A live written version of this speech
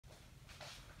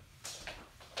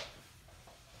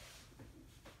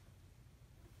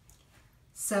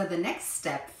So the next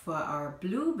step for our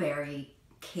blueberry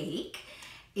cake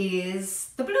is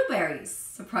the blueberries.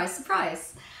 Surprise,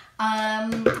 surprise.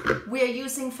 We're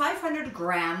using 500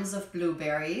 grams of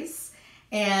blueberries,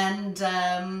 and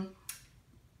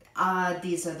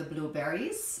these are the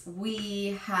blueberries.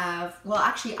 We have, well,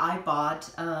 actually I bought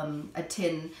a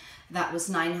tin that was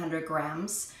 900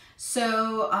 grams.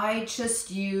 So I just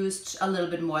used a little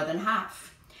bit more than half.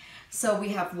 So we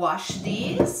have washed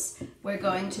these. We're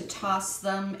going to toss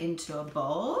them into a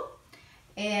bowl.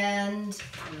 And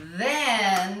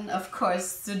then, of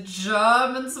course, the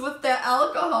Germans with their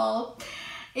alcohol.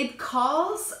 It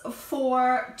calls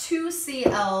for 2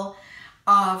 cl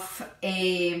of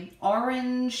a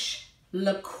orange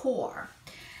liqueur.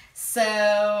 So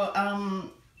I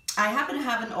happen to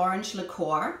have an orange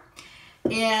liqueur,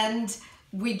 and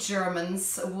we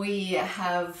Germans,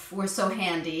 we're so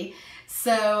handy.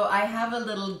 So I have a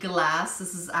little glass.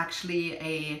 This is actually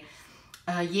a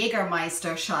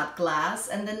Jägermeister shot glass.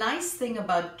 And the nice thing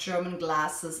about German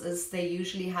glasses is they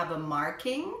usually have a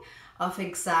marking of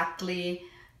exactly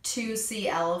 2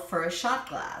 cl for a shot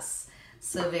glass.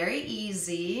 So very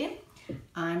easy.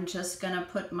 I'm just gonna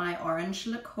put my orange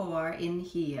liqueur in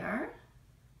here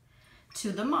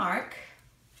to the mark.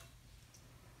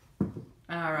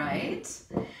 All right.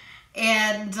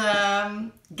 And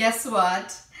guess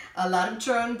what? A lot of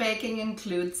German baking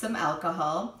includes some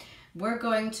alcohol. We're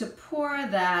going to pour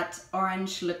that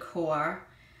orange liqueur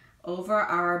over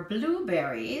our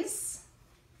blueberries.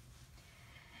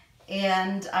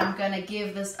 And I'm gonna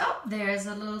give this, oh, there's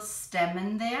a little stem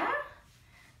in there.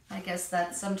 I guess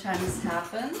that sometimes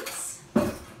happens.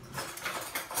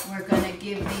 We're gonna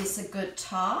give these a good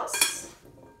toss.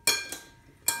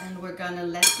 And we're gonna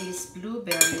let these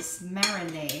blueberries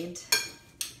marinate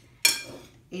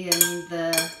in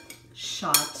the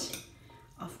shot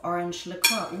of orange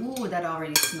liqueur. Ooh, that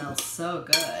already smells so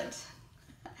good.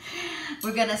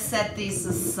 We're gonna set these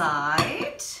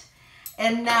aside.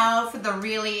 And now for the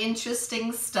really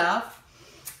interesting stuff.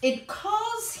 It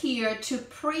calls here to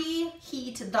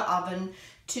preheat the oven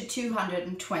to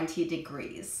 220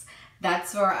 degrees.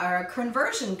 That's where our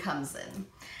conversion comes in.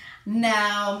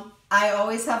 Now, I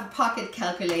always have a pocket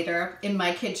calculator in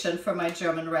my kitchen for my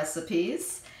German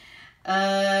recipes.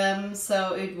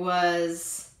 So it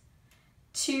was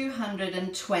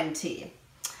 220.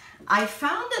 I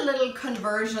found a little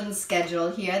conversion schedule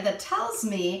here that tells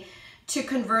me to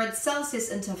convert Celsius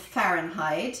into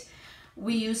Fahrenheit.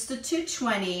 We used the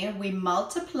 220, we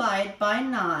multiplied by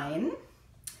 9,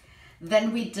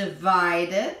 then we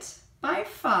divided by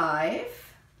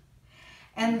 5,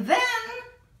 and then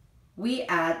we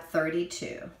add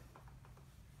 32.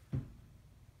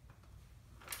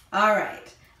 All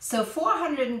right, so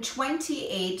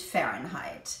 428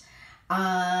 Fahrenheit.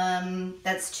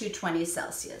 That's 220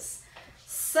 Celsius.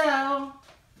 So,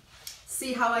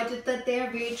 see how I did that there?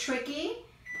 Very tricky.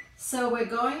 So we're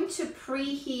going to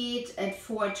preheat at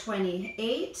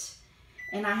 428,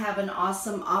 and I have an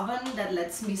awesome oven that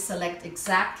lets me select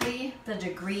exactly the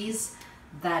degrees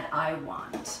that I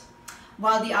want.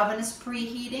 While the oven is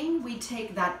preheating, we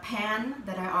take that pan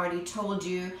that I already told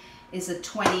you is a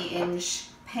 20-inch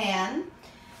pan,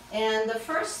 and the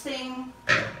first thing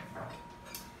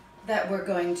that we're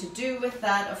going to do with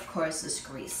that, of course, is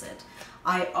grease it.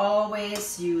 I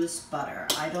always use butter.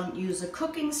 I don't use a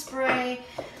cooking spray.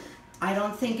 I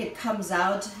don't think it comes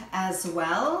out as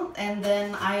well. And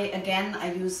then I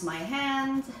use my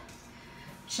hand.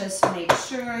 Just make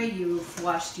sure you've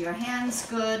washed your hands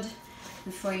good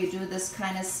before you do this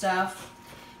kind of stuff.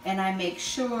 And I make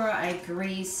sure I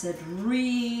grease it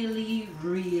really,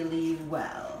 really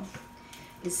well.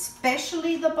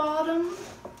 Especially the bottom,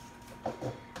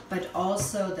 but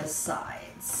also the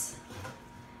sides.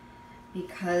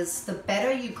 Because the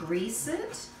better you grease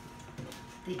it,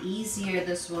 the easier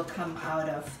this will come out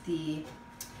of the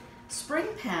spring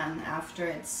pan after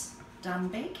it's done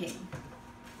baking.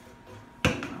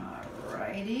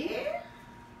 Alrighty.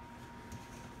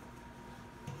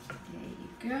 There you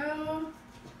go.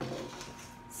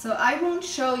 So I won't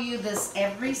show you this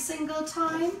every single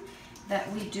time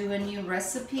that we do a new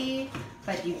recipe,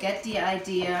 but you get the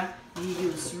idea. You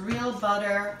use real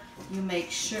butter. You make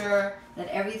sure that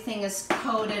everything is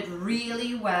coated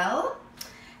really well.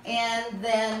 And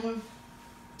then,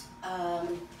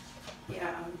 here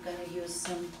I'm gonna use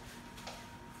some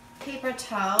paper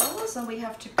towels, and we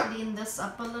have to clean this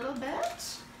up a little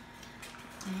bit.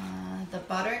 The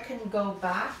butter can go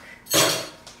back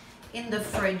in the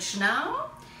fridge now,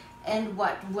 and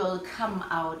what will come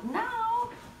out now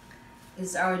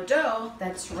is our dough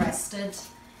that's rested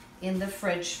in the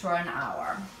fridge for an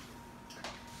hour.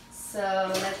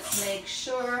 So let's make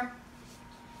sure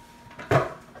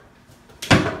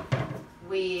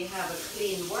we have a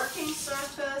clean working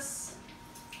surface.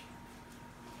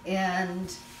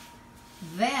 And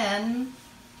then,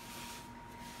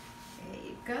 there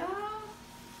you go.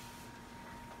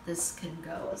 This can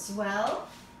go as well.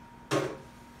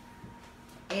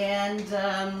 And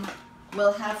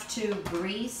we'll have to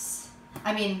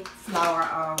flour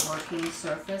our working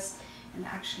surface. And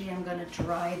actually I'm going to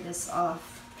dry this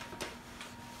off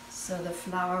so the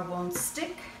flour won't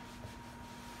stick.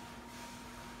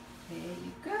 There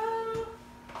you go.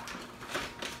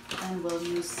 And we'll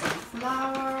use some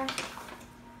flour.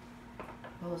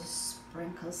 We'll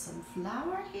sprinkle some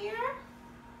flour here.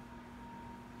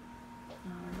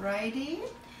 Alrighty.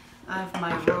 I have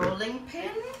my rolling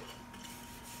pin.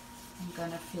 I'm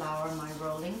gonna flour my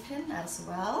rolling pin as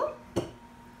well.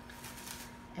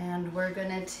 And we're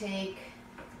gonna take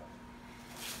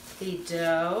the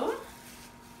dough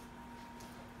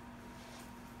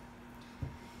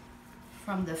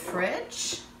from the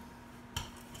fridge.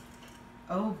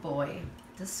 Oh boy,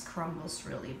 this crumbles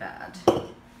really bad.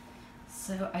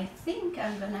 So I think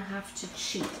I'm gonna have to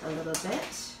cheat a little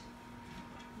bit.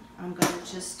 I'm gonna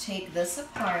just take this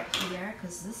apart here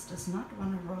because this does not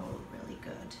want to roll really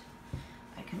good.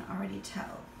 I can already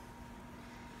tell.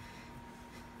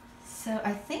 So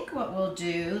I think what we'll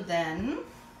do then,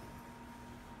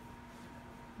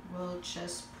 we'll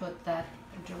just put that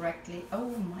directly, oh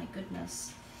my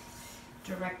goodness,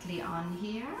 directly on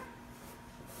here.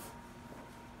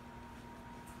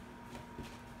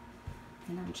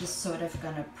 And I'm just sort of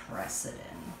gonna press it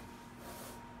in.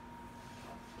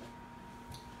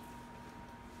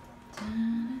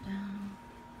 Da-da-da.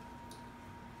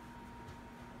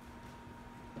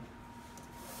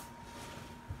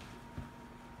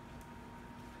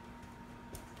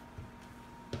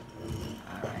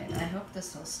 All right, I hope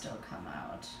this will still come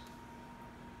out.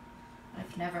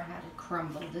 I've never had it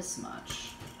crumble this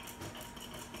much.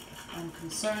 I'm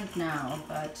concerned now,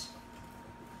 but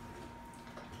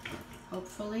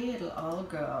hopefully it'll all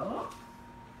go.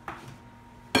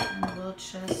 And we'll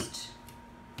just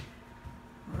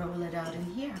roll it out in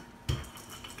here.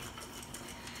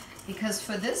 Because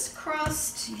for this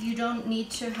crust, you don't need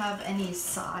to have any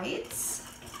sides.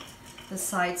 The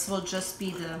sides will just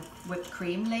be the whipped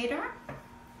cream later.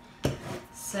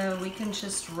 So we can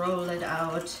just roll it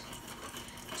out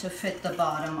to fit the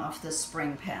bottom of the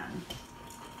spring pan.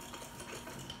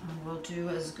 And we'll do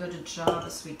as good a job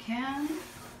as we can.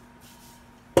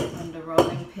 When the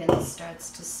rolling pin starts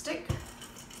to stick,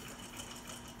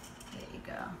 there you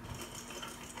go.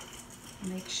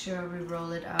 Make sure we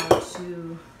roll it out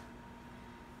to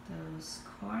those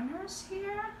corners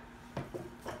here.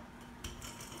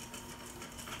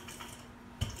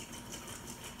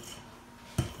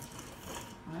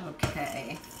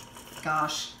 Okay,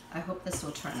 gosh, I hope this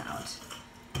will turn out.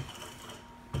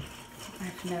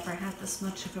 I've never had this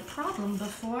much of a problem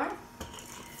before.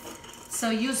 So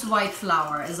use white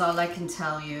flour is all I can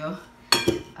tell you.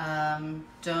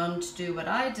 Don't do what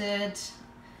I did.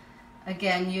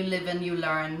 Again, you live and you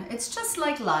learn. It's just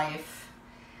like life,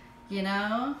 you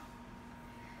know?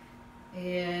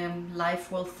 Life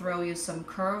will throw you some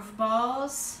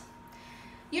curveballs.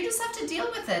 You just have to deal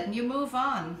with it and you move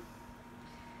on,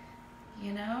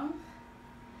 you know?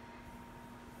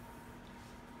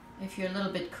 If you're a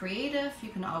little bit creative, you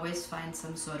can always find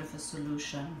some sort of a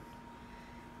solution.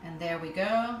 And there we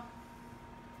go.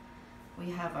 We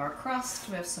have our crust.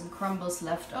 We have some crumbles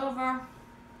left over.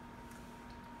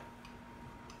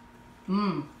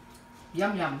 Mmm.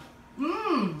 Yum, yum.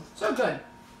 Mmm. So good.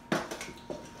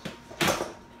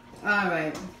 All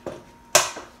right.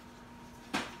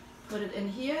 Put it in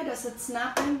here. Does it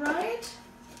snap in right?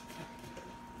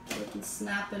 Didn't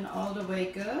snap in all the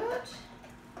way good.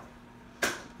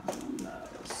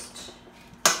 Almost.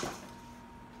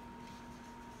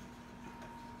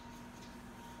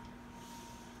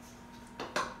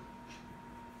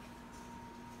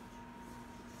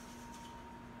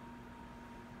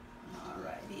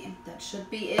 Alrighty, that should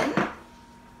be in.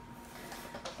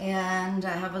 And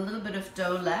I have a little bit of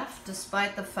dough left,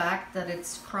 despite the fact that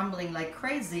it's crumbling like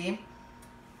crazy.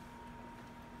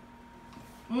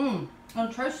 Mmm,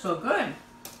 it tastes so good.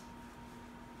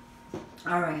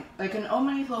 All right, I can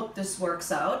only hope this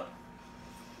works out,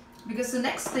 because the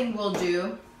next thing we'll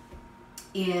do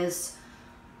is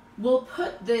we'll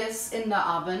put this in the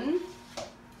oven.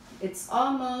 It's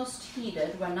almost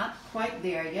heated. We're not quite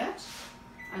there yet.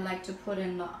 I like to put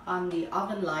in on the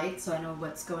oven light so I know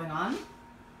what's going on.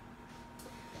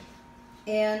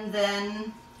 And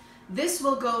then this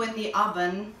will go in the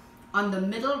oven on the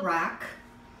middle rack,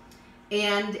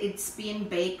 and it's being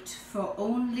baked for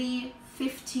only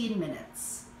 15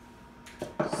 minutes.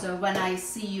 So when I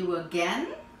see you again,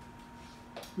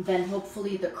 then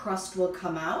hopefully the crust will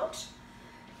come out,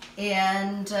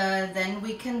 and then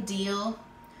we can deal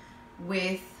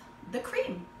with the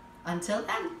cream. Until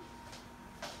then.